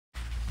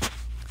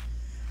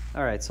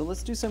All right, so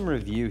let's do some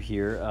review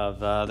here of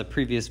the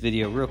previous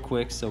video real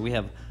quick. So we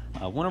have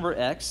 1 over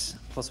x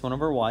plus 1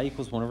 over y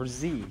equals 1 over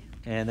z,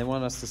 and they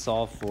want us to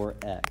solve for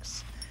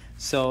x.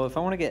 So if I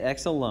want to get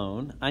x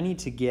alone, I need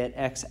to get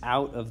x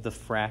out of the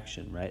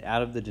fraction, right,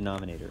 out of the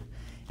denominator.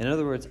 In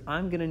other words,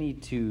 I'm going to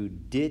need to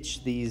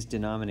ditch these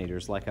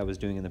denominators like I was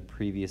doing in the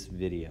previous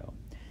video.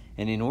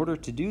 And in order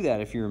to do that,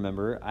 if you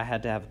remember, I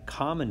had to have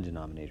common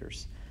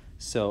denominators.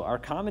 So our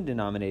common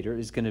denominator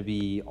is going to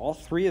be all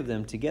three of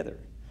them together.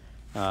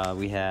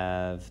 We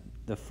have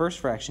the first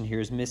fraction here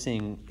is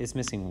missing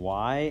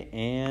y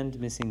and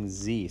missing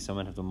z, so I'm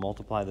going to have to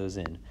multiply those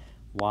in,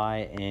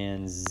 y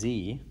and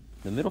z.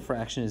 The middle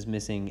fraction is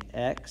missing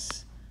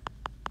x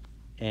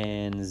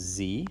and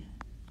z,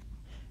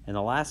 and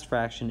the last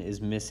fraction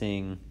is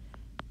missing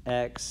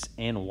x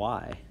and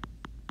y,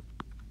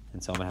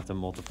 and so I'm going to have to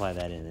multiply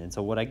that in. And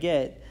so what I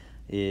get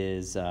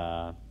is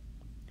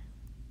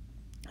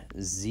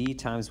z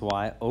times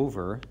y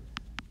over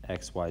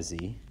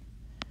xyz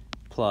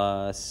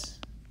plus,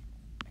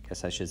 I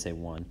guess I should say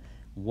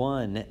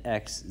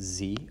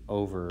 1xz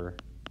over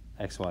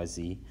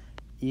xyz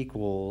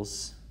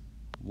equals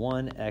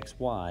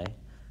 1xy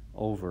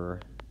over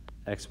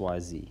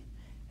xyz.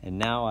 And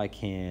now I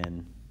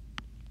can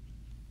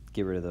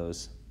get rid of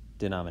those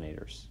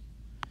denominators.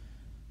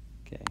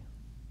 Okay.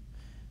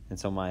 And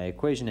so my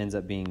equation ends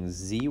up being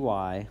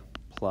zy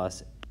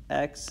plus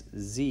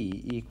xz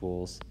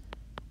equals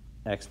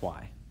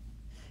xy.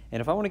 And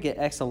if I want to get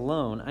x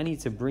alone, I need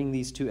to bring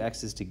these two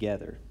x's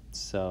together.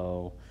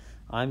 So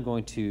I'm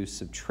going to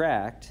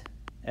subtract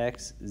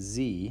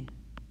xz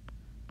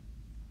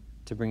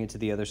to bring it to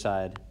the other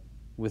side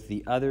with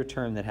the other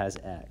term that has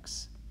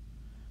x.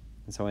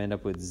 And so I end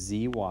up with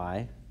zy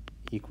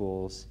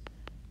equals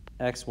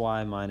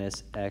xy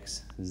minus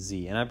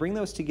xz. And I bring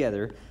those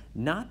together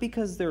not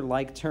because they're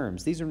like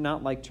terms. These are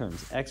not like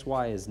terms.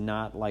 xy is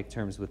not like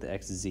terms with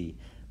xz.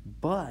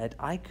 But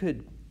I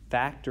could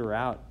factor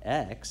out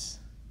x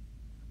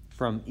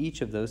from each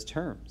of those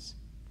terms.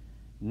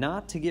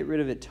 Not to get rid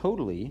of it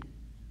totally,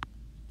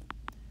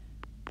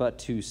 but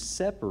to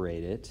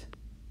separate it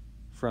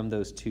from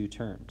those two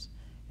terms.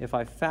 If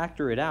I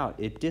factor it out,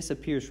 it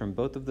disappears from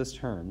both of those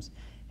terms,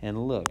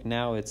 and look,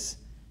 now it's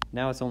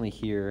only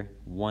here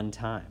one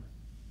time.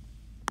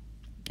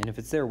 And if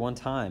it's there one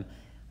time,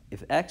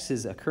 if x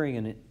is occurring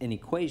in an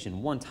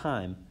equation one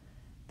time,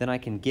 then I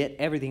can get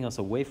everything else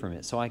away from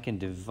it. So I can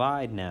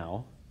divide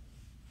now.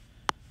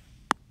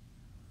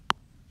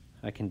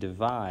 I can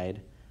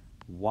divide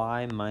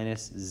y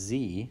minus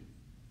z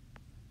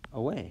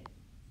away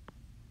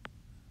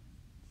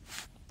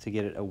to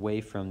get it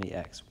away from the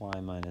x, y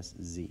minus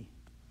z.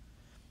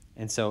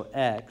 And so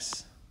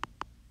x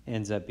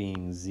ends up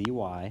being zy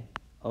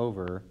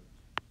over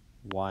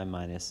y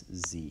minus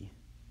z.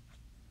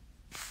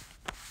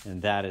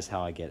 And that is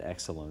how I get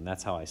x alone.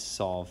 That's how I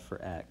solve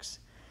for x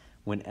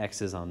when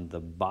x is on the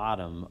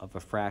bottom of a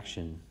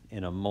fraction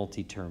in a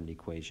multi-termed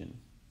equation.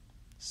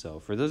 So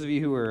for those of you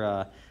who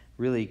are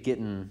really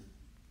getting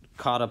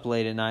caught up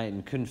late at night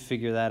and couldn't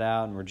figure that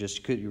out, and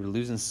you were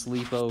losing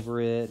sleep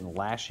over it and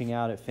lashing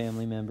out at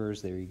family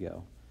members, there you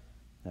go.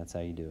 That's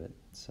how you do it.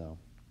 So,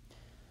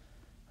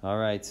 all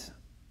right,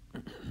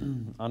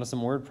 on to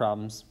some word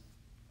problems.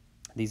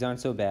 These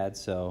aren't so bad,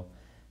 so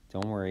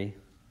don't worry.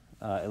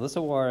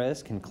 Alyssa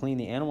Juarez can clean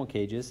the animal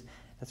cages.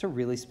 That's a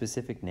really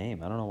specific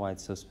name. I don't know why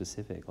it's so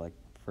specific. Like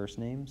first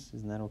names,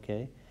 isn't that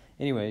okay?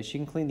 Anyway, she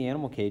can clean the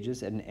animal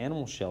cages at an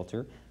animal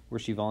shelter where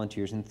she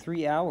volunteers in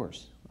 3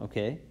 hours,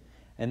 okay?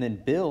 And then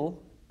Bill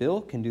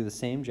can do the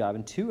same job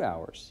in 2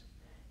 hours.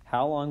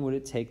 How long would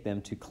it take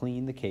them to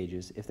clean the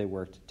cages if they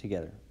worked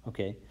together,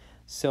 okay?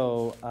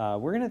 So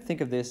we're going to think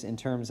of this in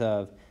terms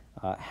of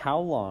how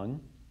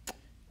long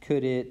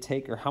could it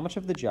take, or how much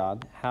of the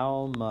job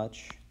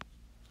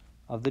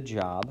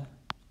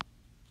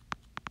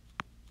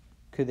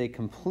could they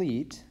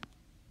complete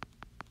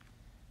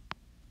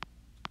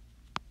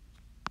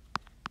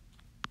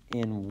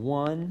in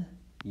 1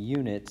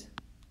 unit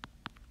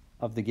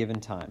of the given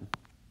time.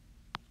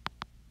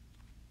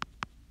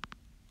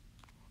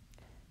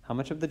 How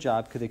much of the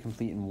job could they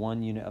complete in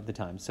 1 unit of the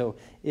time? So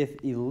if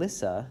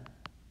Alyssa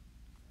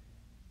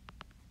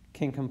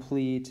can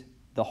complete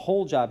the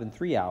whole job in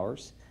 3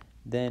 hours,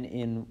 then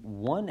in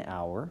 1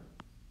 hour,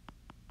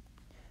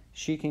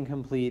 she can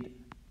complete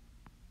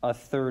a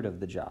third of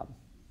the job.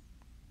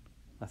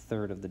 A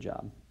third of the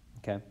job,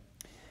 okay?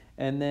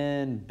 And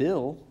then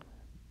Bill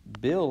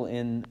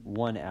in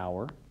 1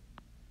 hour,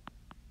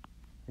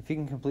 if he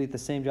can complete the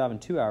same job in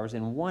 2 hours,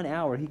 in 1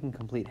 hour he can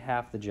complete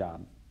half the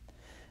job.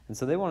 And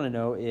so they want to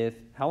know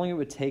how long it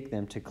would take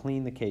them to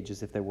clean the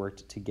cages if they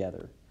worked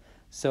together.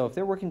 So if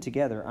they're working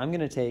together, I'm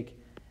going to take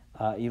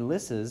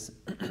Alyssa's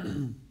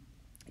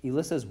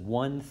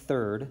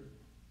 1/3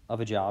 of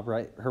a job,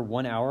 right? Her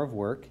 1 hour of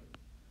work.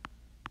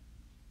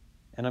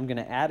 And I'm going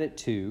to add it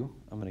to,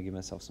 I'm going to give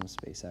myself some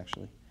space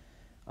actually.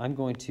 I'm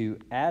going to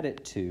add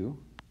it to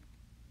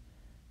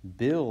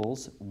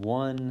Bill's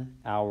 1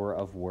 hour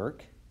of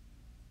work,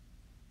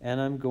 and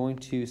I'm going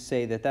to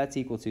say that that's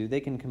equal to, they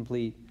can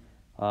complete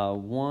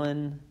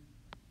one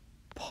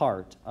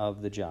part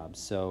of the job.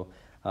 So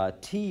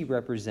T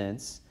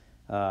represents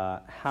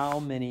how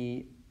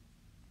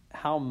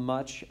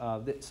much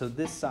of so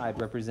this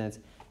side represents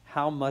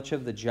how much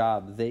of the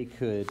job they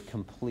could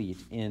complete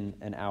in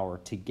an hour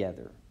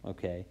together,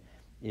 okay?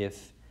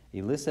 If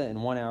Elissa in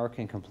 1 hour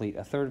can complete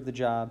a third of the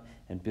job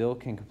and Bill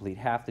can complete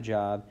half the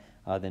job,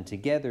 then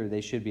together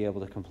they should be able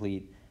to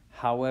complete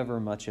however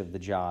much of the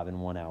job in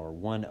 1 hour,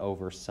 1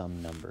 over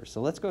some number.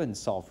 So let's go ahead and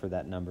solve for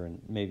that number,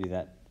 and maybe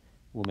that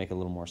will make a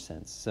little more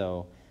sense.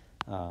 So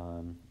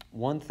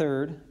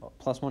 1/3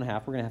 plus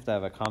 1/2, we're going to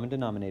have a common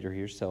denominator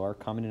here. So our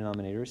common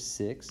denominator is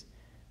 6.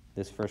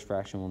 This first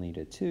fraction will need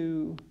a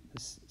 2.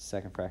 This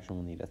second fraction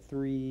will need a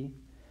 3.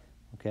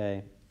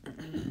 Okay.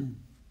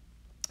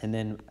 And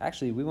then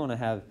actually we want to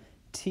have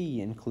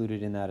t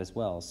included in that as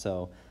well.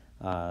 So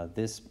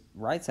this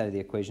right side of the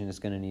equation is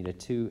going to need a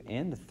 2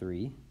 and a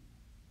 3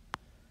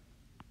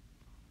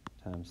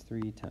 times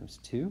 3 times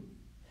 2.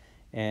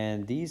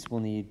 And these will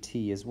need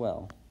t as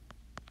well.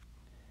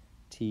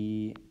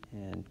 T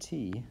and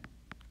t,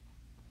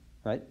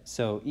 right?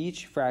 So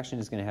each fraction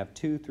is going to have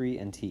 2, 3,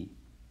 and t.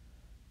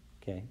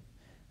 Okay,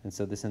 and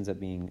so this ends up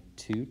being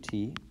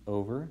 2t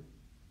over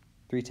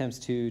 3 times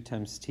 2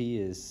 times t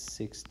is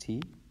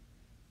 6t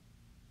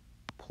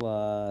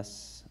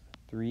plus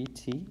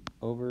 3t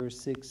over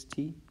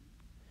 6t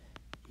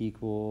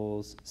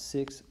equals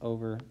 6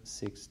 over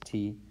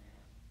 6t.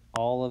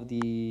 All of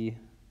the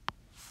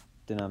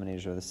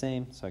denominators are the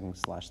same, so I can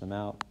slash them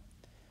out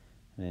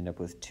and end up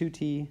with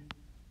 2t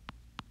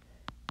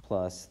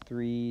plus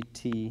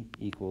 3t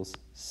equals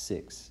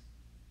 6.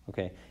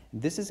 Okay,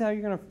 this is how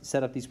you're going to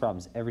set up these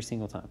problems every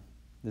single time.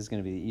 This is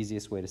going to be the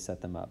easiest way to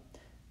set them up.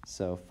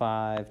 So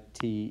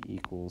 5t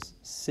equals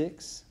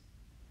 6.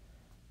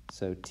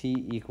 So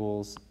t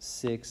equals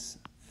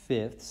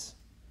 6/5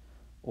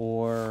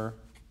 or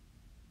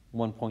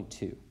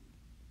 1.2,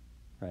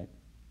 right?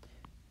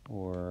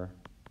 Or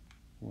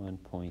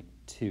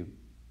 1.2.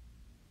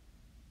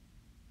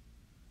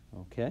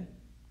 Okay?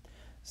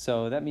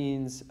 So that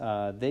means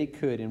they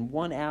could, in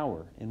 1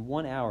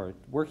 hour,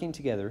 working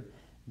together,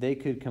 they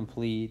could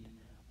complete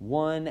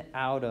 1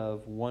 out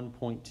of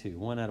 1.2.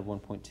 1 out of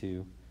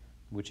 1.2,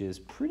 which is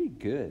pretty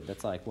good.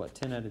 That's like, what,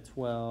 10 out of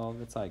 12?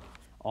 That's like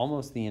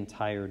almost the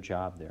entire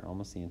job there,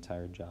 almost the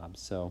entire job.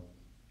 So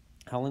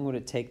how long would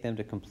it take them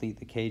to complete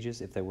the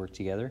cages if they work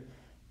together?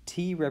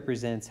 T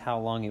represents how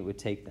long it would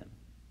take them.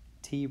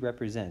 T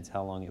represents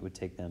how long it would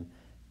take them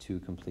to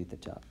complete the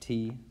job.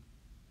 T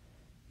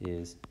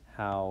is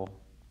how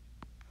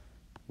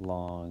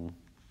long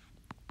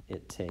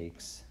it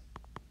takes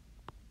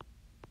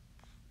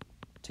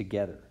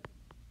together.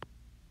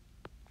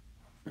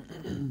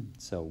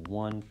 So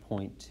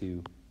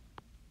 1.2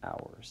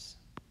 hours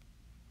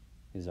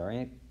is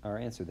our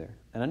answer there.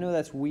 And I know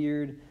that's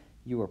weird.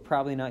 You are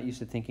probably not used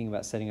to thinking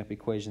about setting up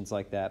equations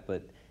like that,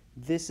 but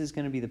this is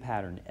going to be the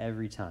pattern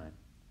every time,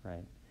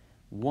 right?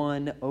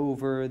 1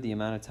 over the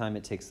amount of time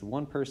it takes the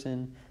one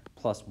person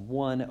plus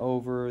 1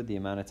 over the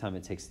amount of time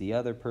it takes the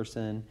other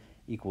person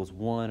equals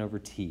 1 over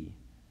t,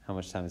 how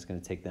much time it's going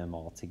to take them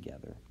all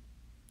together.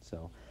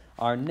 So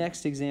our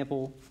next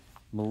example,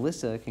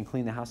 Melissa can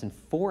clean the house in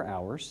 4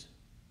 hours,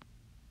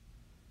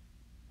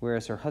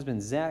 whereas her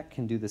husband Zach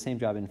can do the same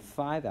job in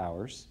 5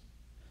 hours.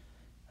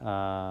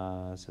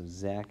 So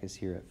Zach is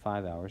here at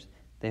 5 hours.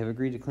 They have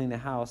agreed to clean the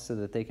house so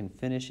that they can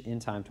finish in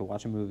time to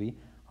watch a movie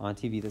on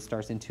TV that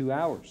starts in 2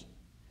 hours.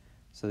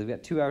 So they've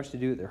got 2 hours to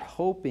do it. They're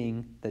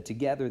hoping that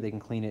together they can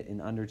clean it in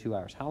under 2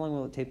 hours. How long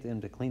will it take them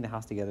to clean the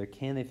house together?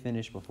 Can they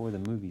finish before the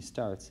movie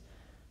starts?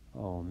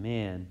 Oh,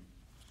 man.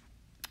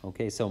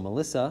 Okay, so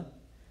Melissa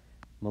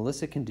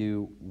can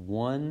do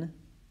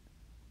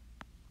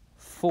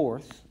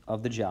 1/4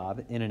 of the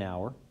job in an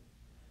hour.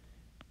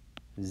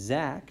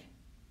 Zach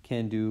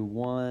can do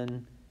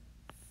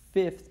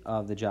 1/5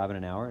 of the job in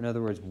an hour. In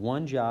other words,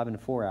 1 job in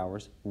 4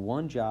 hours,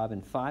 1 job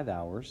in 5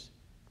 hours.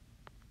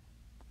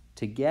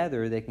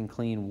 Together, they can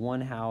clean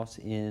 1 house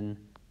in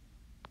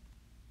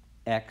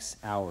X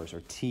hours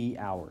or T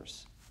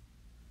hours,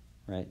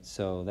 right?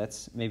 So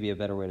that's maybe a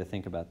better way to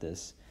think about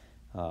this.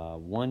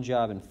 1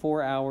 job in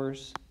 4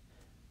 hours,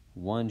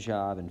 1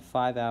 job in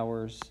 5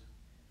 hours.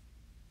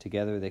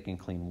 Together, they can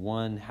clean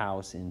 1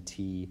 house in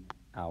T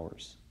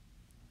hours,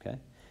 okay?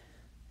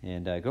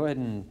 And go ahead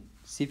and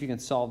see if you can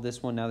solve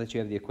this one now that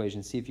you have the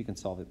equation. See if you can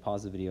solve it.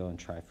 Pause the video and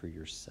try for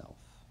yourself.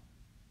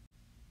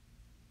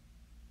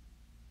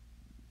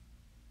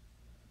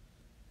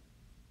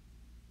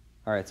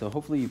 All right, so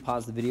hopefully you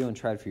paused the video and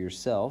tried for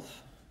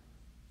yourself.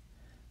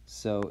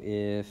 So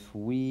if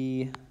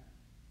we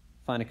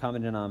find a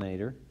common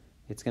denominator,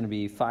 it's going to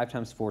be 5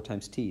 times 4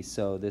 times t.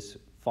 So this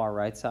far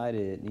right side,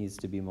 it needs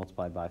to be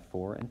multiplied by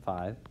 4 and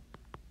 5.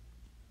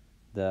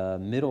 The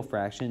middle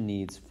fraction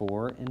needs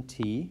 4 and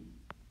t.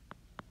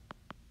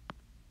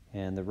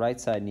 And the right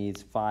side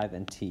needs 5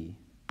 and t.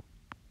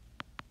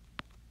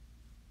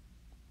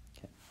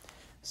 Okay.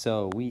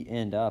 So we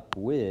end up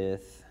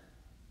with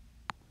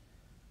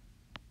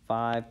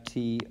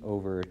 5t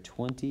over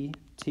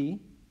 20t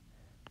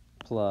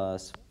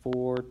plus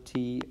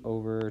 4t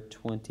over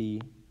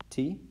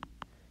 20t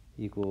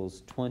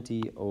equals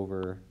 20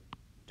 over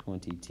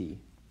 20t.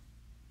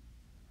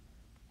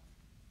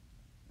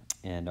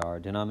 And our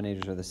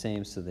denominators are the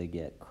same, so they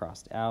get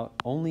crossed out.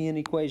 Only in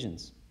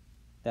equations.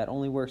 That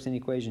only works in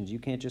equations. You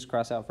can't just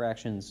cross out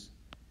fractions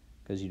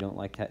because you don't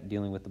like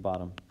dealing with the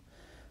bottom.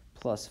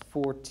 Plus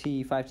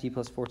 4t, 5t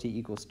plus 4t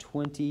equals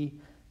 20.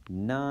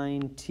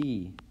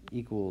 9t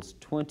equals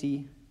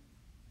 20.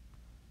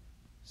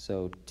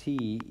 So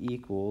t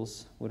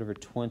equals whatever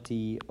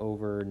 20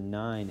 over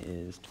 9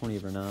 is. 20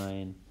 over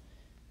 9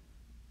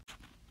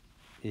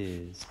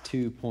 is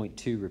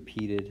 2.2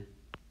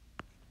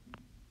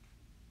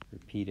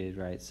 repeated,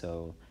 right?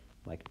 So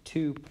like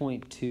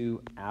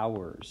 2.2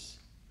 hours.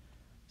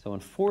 So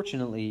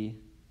unfortunately,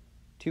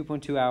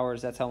 2.2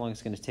 hours, that's how long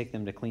it's going to take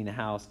them to clean the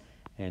house.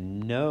 And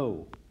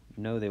no,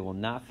 they will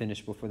not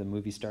finish before the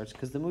movie starts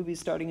because the movie's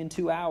starting in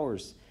 2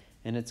 hours.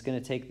 And it's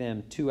going to take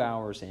them 2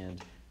 hours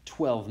and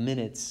 12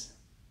 minutes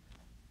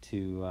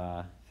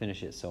to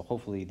finish it. So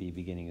hopefully the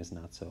beginning is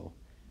not so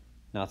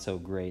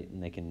great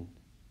and they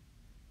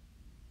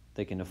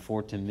can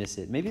afford to miss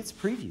it. Maybe it's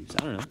previews.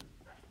 I don't know.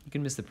 You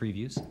can miss the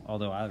previews,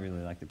 although I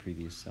really like the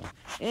previews. So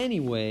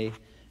anyway,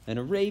 an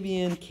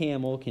Arabian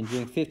camel can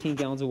drink 15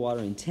 gallons of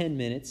water in 10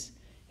 minutes.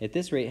 At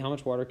this rate, how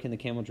much water can the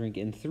camel drink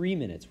in 3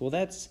 minutes? Well,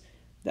 that's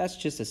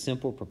just a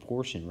simple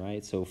proportion,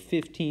 right? So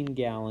 15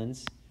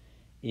 gallons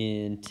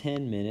in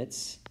 10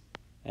 minutes.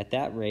 At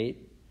that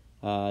rate,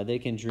 they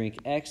can drink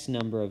X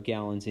number of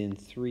gallons in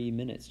 3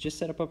 minutes. Just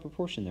set up a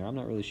proportion there. I'm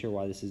not really sure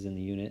why this is in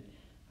the unit.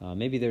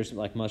 Maybe there's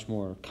like much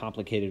more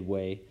complicated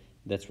way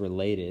that's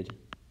related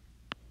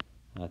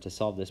to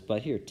solve this.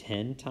 But here,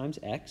 10 times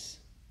X,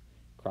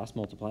 cross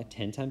multiply,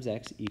 10 times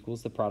X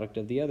equals the product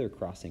of the other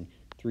crossing.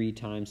 3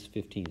 times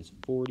 15 is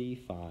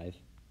 45.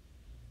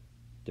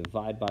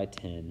 Divide by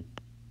 10,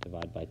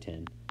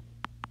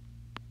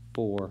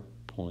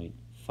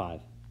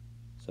 4.5.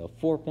 So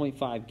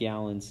 4.5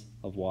 gallons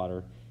of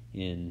water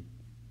in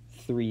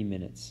 3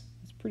 minutes.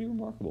 That's pretty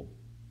remarkable.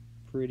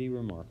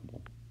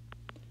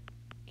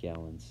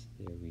 Gallons.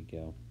 There we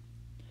go.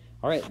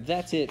 All right,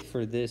 that's it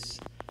for this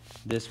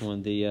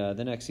one.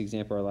 The next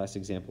example, our last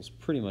example, is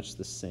pretty much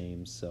the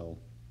same. So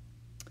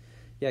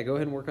yeah, go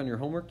ahead and work on your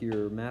homework.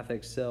 Your Math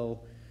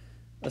Excel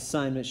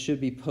assignment should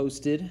be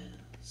posted.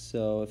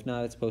 So if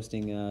not, it's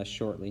posting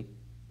shortly,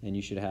 and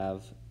you should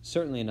have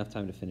certainly enough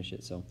time to finish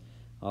it. So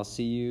I'll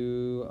see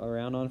you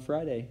around on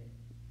Friday.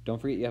 Don't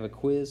forget you have a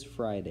quiz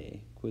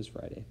Friday.